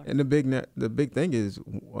dissimilar. And the big thing is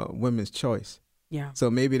women's choice. Yeah. So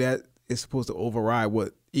maybe that is supposed to override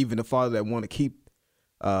what even the father that want to keep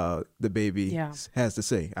the baby has to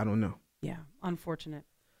say. I don't know. Yeah, unfortunate.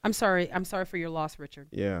 I'm sorry for your loss, Richard.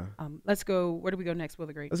 Yeah. Let's go. Where do we go next, Will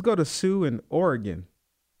the Great? Let's go to Sue in Oregon.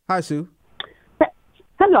 Hi, Sue.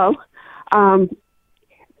 Hello. I'm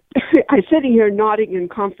sitting here nodding in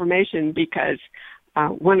confirmation because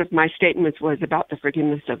one of my statements was about the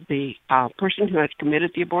forgiveness of the person who has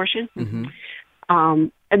committed the abortion.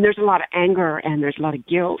 And there's a lot of anger and there's a lot of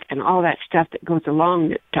guilt and all that stuff that goes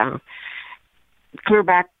along that clear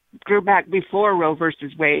back before Roe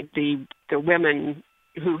versus Wade, the women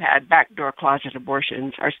who had backdoor closet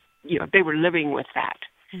abortions they were living with that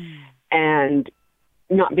and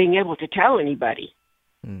not being able to tell anybody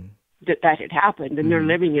that had happened, and they're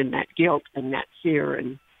living in that guilt and that fear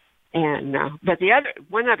and but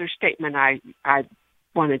one other statement I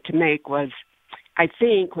wanted to make was, I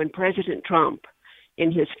think when President Trump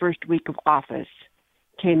in his first week of office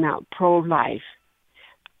came out pro-life,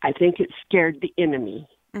 I think it scared the enemy,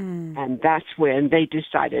 and that's when they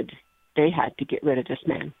decided they had to get rid of this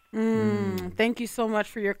man. Thank you so much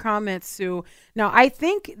for your comments, Sue. Now, I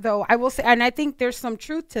think, though, I will say, and I think there's some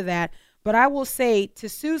truth to that, but I will say, to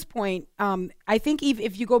Sue's point, I think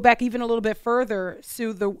if you go back even a little bit further,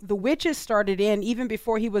 Sue, the witches started even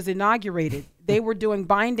before he was inaugurated. They were doing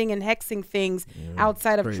binding and hexing things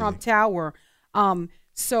outside of Trump Tower.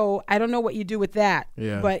 So I don't know what you do with that,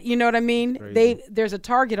 but you know what I mean? There's a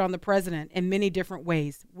target on the president in many different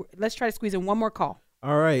ways. Let's try to squeeze in one more call.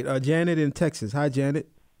 All right. Janet in Texas. Hi, Janet.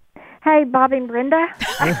 Hey, Bobby and Brenda.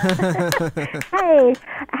 Hey,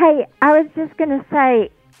 I was just going to say,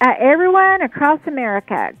 everyone across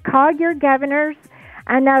America, call your governors.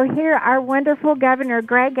 I know here our wonderful Governor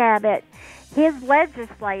Greg Abbott, his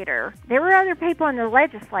legislator, there were other people in the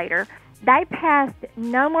legislature, they passed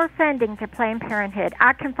no more funding to Planned Parenthood.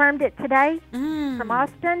 I confirmed it today from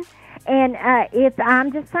Austin. And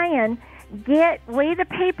I'm just saying, we the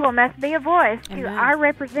people must be a voice to our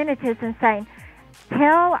representatives and saying,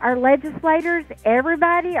 tell our legislators,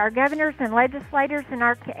 everybody, our governors and legislators in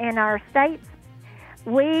our states,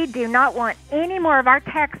 we do not want any more of our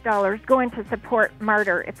tax dollars going to support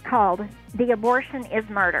murder. It's called The Abortion is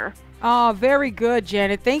Murder. Oh, very good,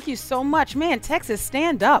 Janet. Thank you so much. Man, Texas,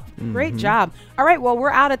 stand up. Great job. All right, well, we're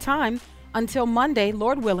out of time. Until Monday,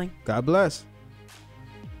 Lord willing. God bless.